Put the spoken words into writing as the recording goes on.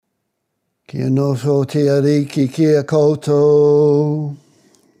Kia noho te ariki kia koutou.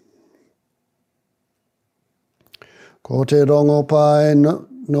 Ko te rongo pai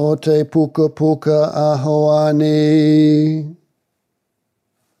no te puka puka ahoani.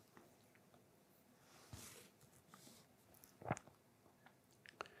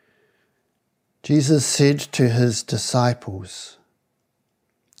 Jesus said to his disciples,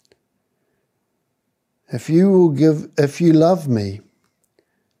 If you love me,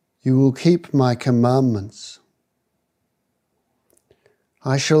 you will keep my commandments.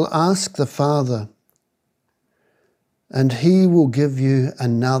 I shall ask the Father, and he will give you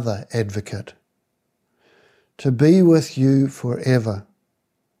another advocate to be with you forever,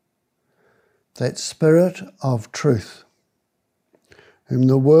 that Spirit of truth, whom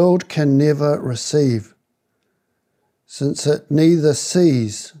the world can never receive, since it neither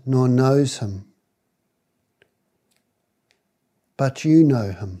sees nor knows him. But you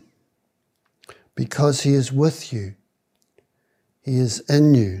know him, because he is with you. He is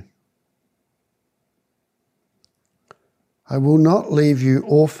in you. I will not leave you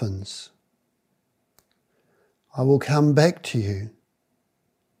orphans. I will come back to you.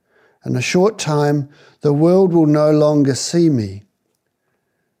 In a short time, the world will no longer see me,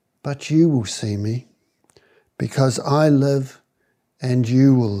 but you will see me, because I live and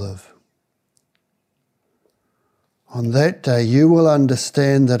you will live. On that day you will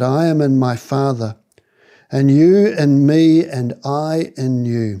understand that I am in my Father, and you in me, and I in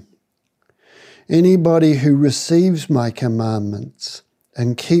you. Anybody who receives my commandments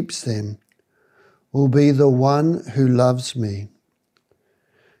and keeps them will be the one who loves me.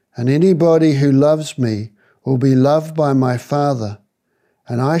 And anybody who loves me will be loved by my Father,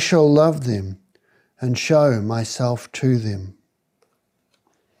 and I shall love them and show myself to them.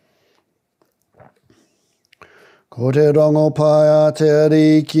 Ko te rongo pai a te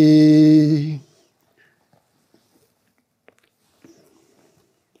ariki.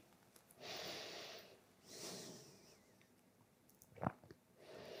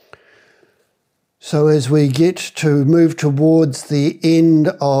 So as we get to move towards the end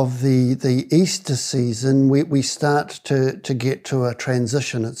of the Easter season, we start to get to a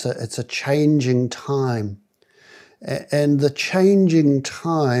transition. It's a changing time. And the changing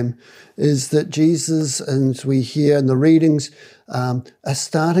time is that Jesus, as we hear in the readings, are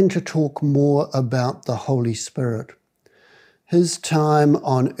starting to talk more about the Holy Spirit. His time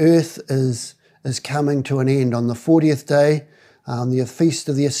on earth is coming to an end. On the 40th day, the Feast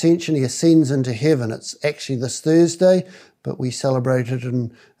of the Ascension, he ascends into heaven. It's actually this Thursday, but we celebrate it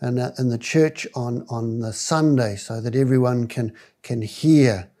in the church on the Sunday so that everyone can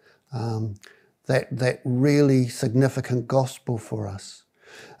hear that really significant gospel for us.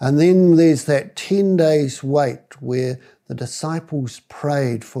 And then there's that 10 days wait where the disciples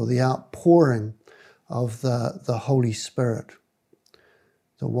prayed for the outpouring of the Holy Spirit,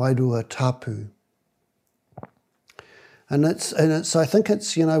 the Wairua Tapu. And I think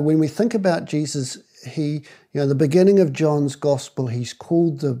it's, when we think about Jesus, the beginning of John's Gospel, he's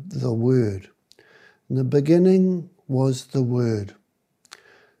called the Word. In the beginning was the Word.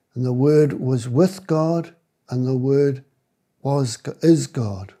 And the Word was with God, and the Word is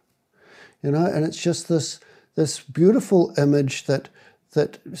God. And it's just this beautiful image that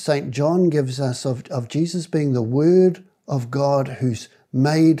St. John gives us of Jesus being the Word of God who's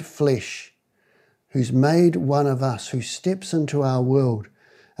made flesh, who's made one of us, who steps into our world,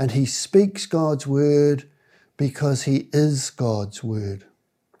 and he speaks God's word because he is God's word.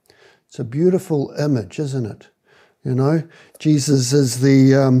 It's a beautiful image, isn't it? Jesus is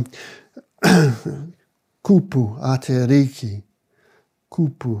the kupu ateriki.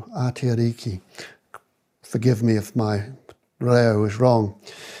 Kupu ateriki. Forgive me if my reo is wrong.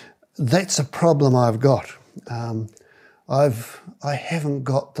 That's a problem I've got. I haven't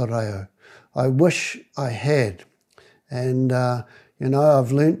got the reo. I wish I had. And,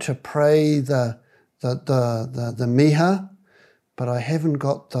 I've learnt to pray the miha, but I haven't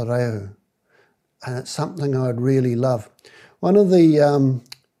got the reo. And it's something I'd really love. One of the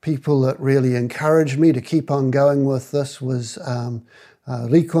people that really encouraged me to keep on going with this was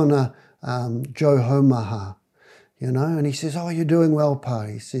Rikona Johomaha, and he says, "Oh, you're doing well, Pa."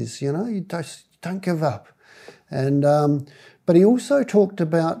 He says, you don't give up. And but he also talked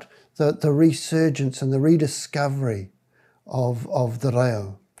about the resurgence and the rediscovery of the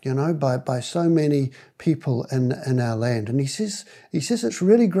reo, by so many people in our land. And he says it's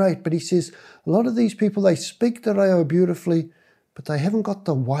really great, but he says a lot of these people, they speak the reo beautifully, but they haven't got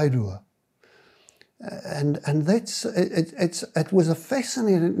the wairua. And that's it was a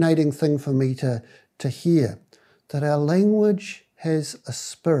fascinating thing for me to hear, that our language has a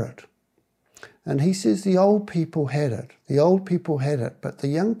spirit. And he says the old people had it. The old people had it. But the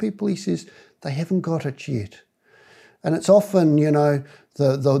young people, he says, they haven't got it yet. And it's often, the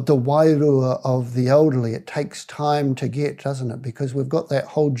wairua of the elderly. It takes time to get, doesn't it? Because we've got that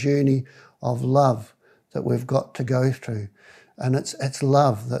whole journey of love that we've got to go through. And it's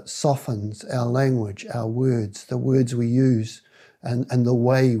love that softens our language, our words, the words we use, and the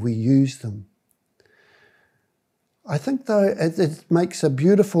way we use them. I think, though, it makes a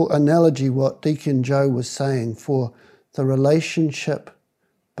beautiful analogy what Deacon Joe was saying for the relationship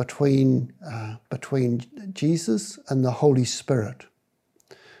between Jesus and the Holy Spirit,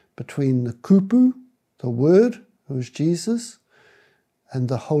 between the kupu, the Word, who is Jesus, and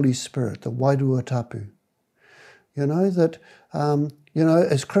the Holy Spirit, the wairua tapu.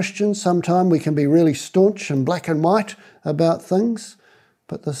 As Christians, sometimes we can be really staunch and black and white about things,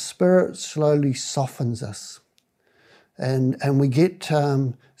 but the Spirit slowly softens us. And we get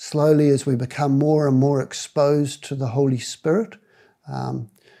slowly, as we become more and more exposed to the Holy Spirit,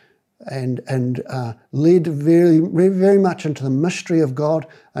 and led very, very much into the mystery of God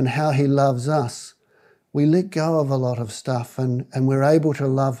and how He loves us, we let go of a lot of stuff and we're able to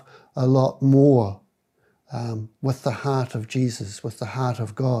love a lot more with the heart of Jesus, with the heart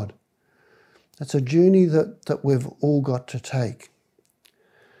of God. It's a journey that we've all got to take.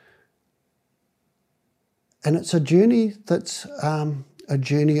 And it's a journey that's a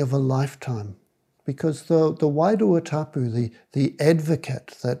journey of a lifetime, because the wairua tapu, the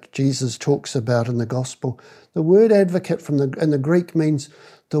advocate that Jesus talks about in the gospel, the word advocate in the Greek means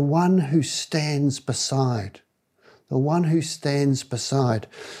the one who stands beside, the one who stands beside.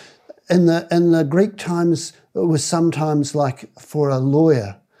 In the Greek times, it was sometimes like for a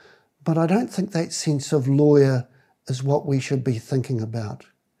lawyer, but I don't think that sense of lawyer is what we should be thinking about.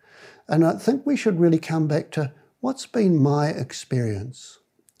 And I think we should really come back to what's been my experience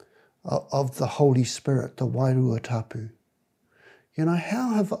of the Holy Spirit, the wairua tapu. How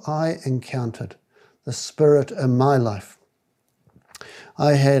have I encountered the Spirit in my life?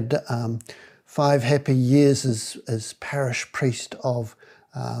 I had 5 happy years as parish priest of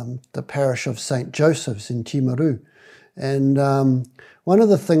the parish of St. Joseph's in Timaru. And one of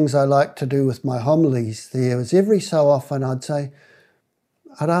the things I like to do with my homilies there is every so often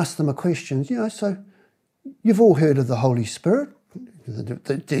I'd ask them a question, so you've all heard of the Holy Spirit?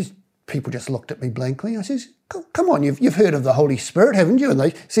 These people just looked at me blankly. I says, come on, you've heard of the Holy Spirit, haven't you? And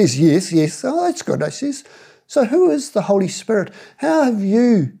they says, yes. Oh, that's good. I says, so who is the Holy Spirit? How have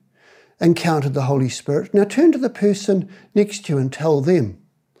you encountered the Holy Spirit? Now turn to the person next to you and tell them.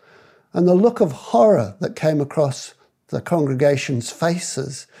 And the look of horror that came across the congregation's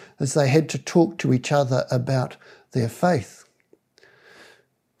faces as they had to talk to each other about their faith.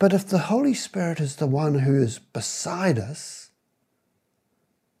 But if the Holy Spirit is the one who is beside us,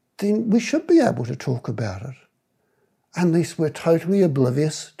 then we should be able to talk about it, unless we're totally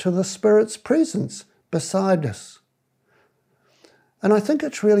oblivious to the Spirit's presence beside us. And I think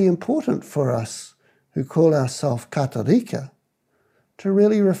it's really important for us who call ourselves katarika to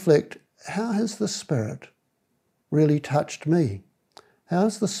really reflect, how has the Spirit really touched me? How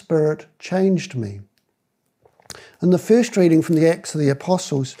has the Spirit changed me? In the first reading from the Acts of the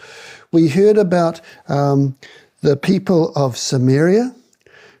Apostles, we heard about the people of Samaria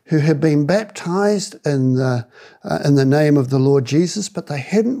who had been baptized in the name of the Lord Jesus, but they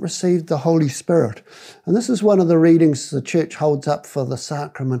hadn't received the Holy Spirit. And this is one of the readings the church holds up for the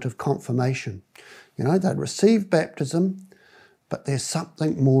sacrament of confirmation. They'd received baptism, but there's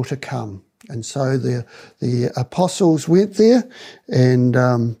something more to come. And so the apostles went there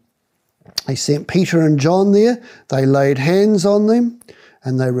and they sent Peter and John there. They laid hands on them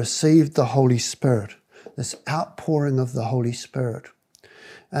and they received the Holy Spirit, this outpouring of the Holy Spirit.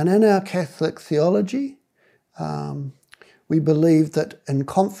 And in our Catholic theology, we believe that in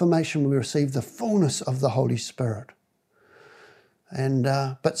confirmation we receive the fullness of the Holy Spirit. And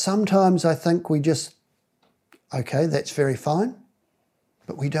but sometimes I think we just, okay, that's very fine,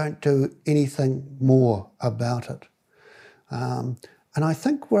 but we don't do anything more about it. And I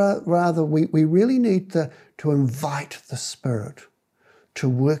think rather we really need to invite the Spirit to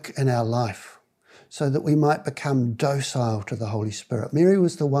work in our life so that we might become docile to the Holy Spirit. Mary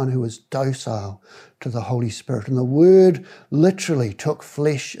was the one who was docile to the Holy Spirit, and the Word literally took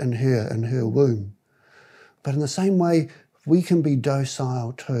flesh in her womb. But in the same way, we can be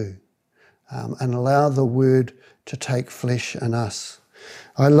docile too, and allow the Word to take flesh in us.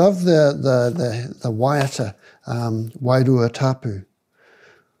 I love the waiata, wairua tapu.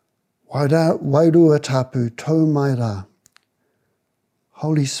 Wairua tapu tau mai rā.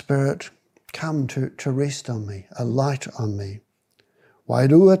 Holy Spirit, come to rest on me, a light on me.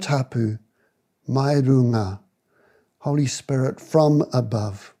 Wairua tapu Mairunga, Holy Spirit from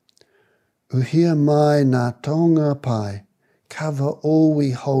above. Uhia mai ngā taonga pai, cover all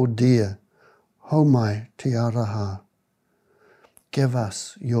we hold dear, Homai te araha. Give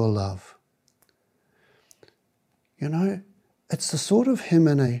us your love. You know, it's the sort of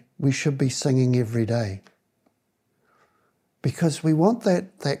hymn we should be singing every day, because we want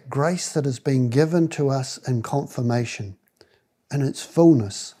that grace that has been given to us in confirmation, in its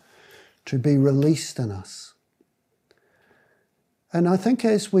fullness, to be released in us. And I think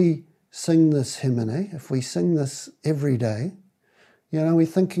as we sing this hymn, if we sing this every day, you know, we're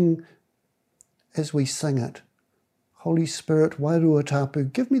thinking as we sing it, Holy Spirit, Wairua Tapu,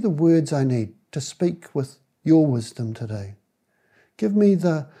 give me the words I need to speak with your wisdom today. Give me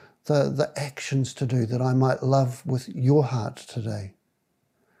the actions to do that I might love with your heart today.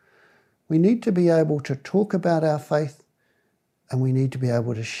 We need to be able to talk about our faith, and we need to be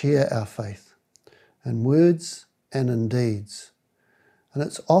able to share our faith in words and in deeds. And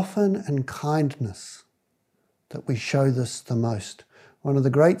it's often in kindness that we show this the most. One of the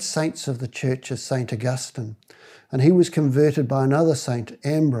great saints of the church is St. Augustine, and he was converted by another saint,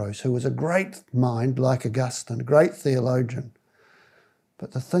 Ambrose, who was a great mind like Augustine, a great theologian.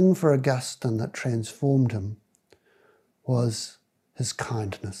 But the thing for Augustine that transformed him was his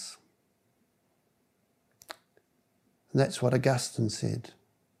kindness. And that's what Augustine said.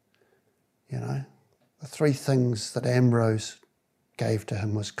 You know, the three things that Ambrose gave to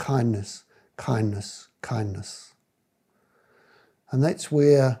him was kindness, kindness, kindness. And that's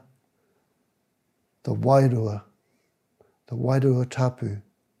where the Wairua Tapu,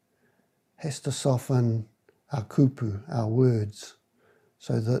 has to soften our kupu, our words,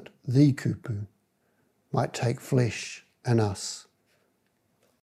 so that the kupu might take flesh in us